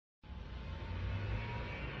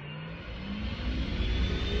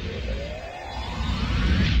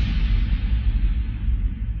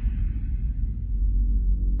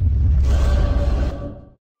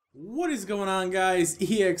What is going on, guys?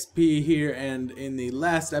 EXP here, and in the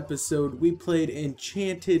last episode we played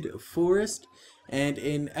Enchanted Forest, and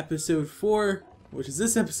in episode 4, which is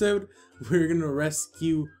this episode, we're gonna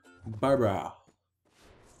rescue Barbara.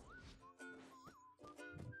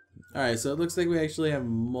 Alright, so it looks like we actually have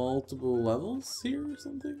multiple levels here or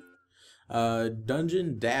something.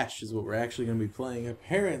 Dungeon Dash is what we're actually gonna be playing,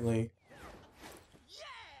 apparently.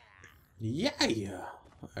 Yeah!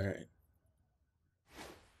 Alright.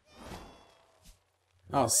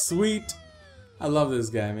 Oh, sweet! I love this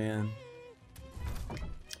guy, man.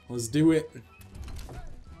 Let's do it.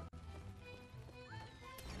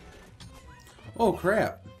 Oh,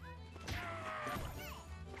 crap.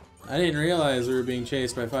 I didn't realize we were being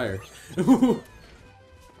chased by fire.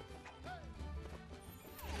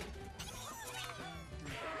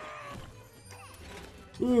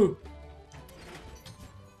 Ooh.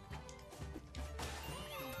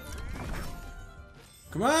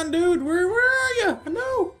 Come on, dude! Where are you?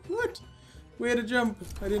 No! What? We had to jump.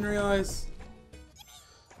 I didn't realize.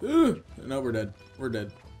 Ooh! No, we're dead. We're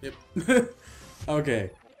dead. Yep.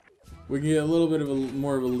 Okay. We can get a little bit of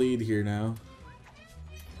more of a lead here now.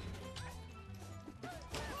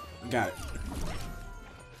 Got it.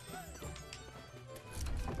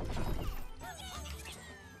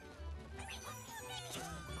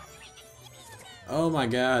 Oh my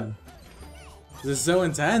god. This is so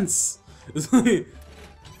intense. It's like the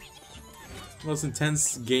most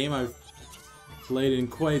intense game I've played in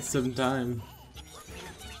quite some time.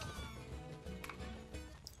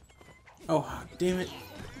 Oh, damn it.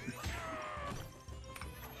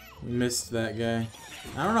 We missed that guy.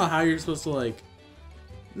 I don't know how you're supposed to, like...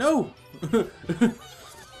 No!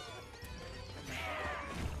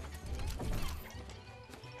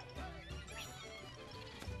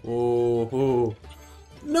 Oh.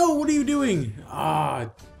 No, what are you doing?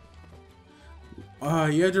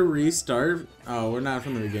 You have to restart? Oh, we're not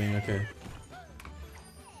from the beginning, okay.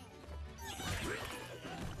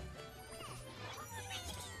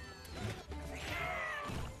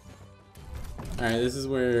 Alright, this is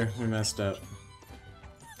where we messed up.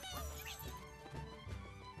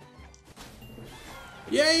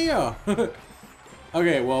 Yeah!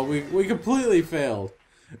 Okay, well, we completely failed.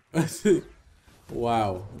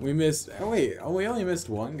 Wow, we missed... Oh, wait, we only missed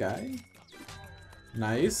one guy?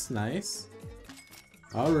 Nice, nice.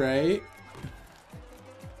 Alright.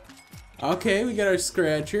 Okay, we got our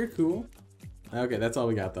scratcher, cool. Okay, that's all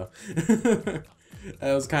we got, though. That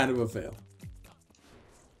was kind of a fail.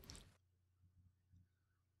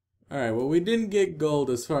 Alright, well, we didn't get gold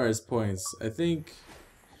as far as points. I think...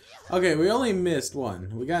 Okay, we only missed one.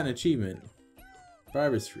 We got an achievement.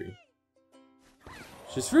 Barbara's free.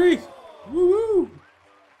 She's free! Woo-woo!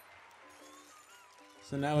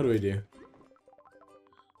 So now what do we do?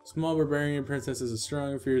 Small barbarian princess is a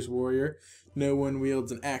strong and fierce warrior. No one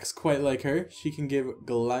wields an axe quite like her. She can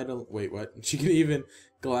wait, what? She can even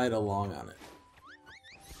glide along on it.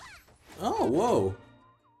 Oh, whoa!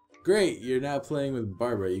 Great, you're now playing with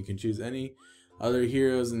Barbara. You can choose any other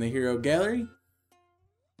heroes in the hero gallery.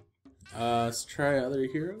 Let's try other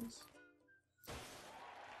heroes.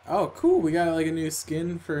 Oh, cool, we got like a new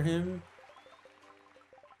skin for him.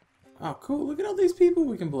 Oh, cool, look at all these people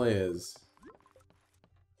we can play as.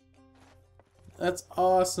 That's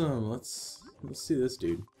awesome. Let's see this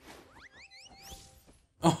dude.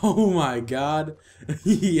 Oh my god.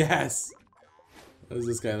 Yes. What does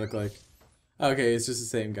this guy look like? Okay, it's just the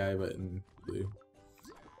same guy but in blue.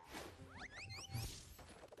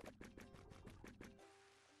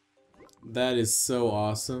 That is so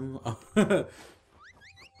awesome. Okay,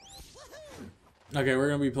 we're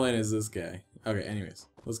gonna be playing as this guy. Okay, anyways,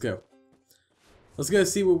 let's go. Let's go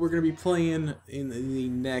see what we're gonna be playing in the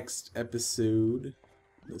next episode.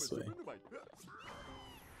 This way.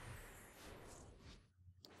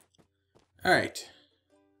 Alright.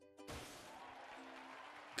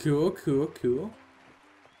 Cool, cool, cool.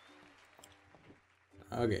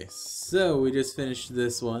 Okay, so we just finished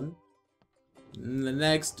this one. In the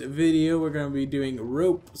next video, we're gonna be doing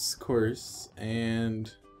ropes course,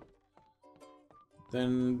 and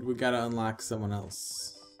then we gotta unlock someone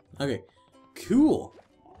else. Okay, cool.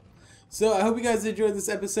 So I hope you guys enjoyed this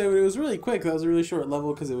episode. It was really quick. That was a really short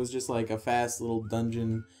level because it was just like a fast little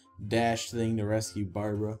dungeon dash thing to rescue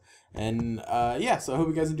Barbara. And yeah, so I hope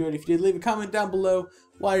you guys enjoyed. If you did, leave a comment down below.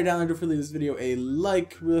 While you're down there, don't forget to leave this video a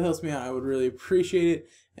like. Really helps me out. I would really appreciate it.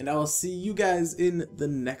 And I will see you guys in the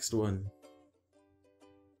next one.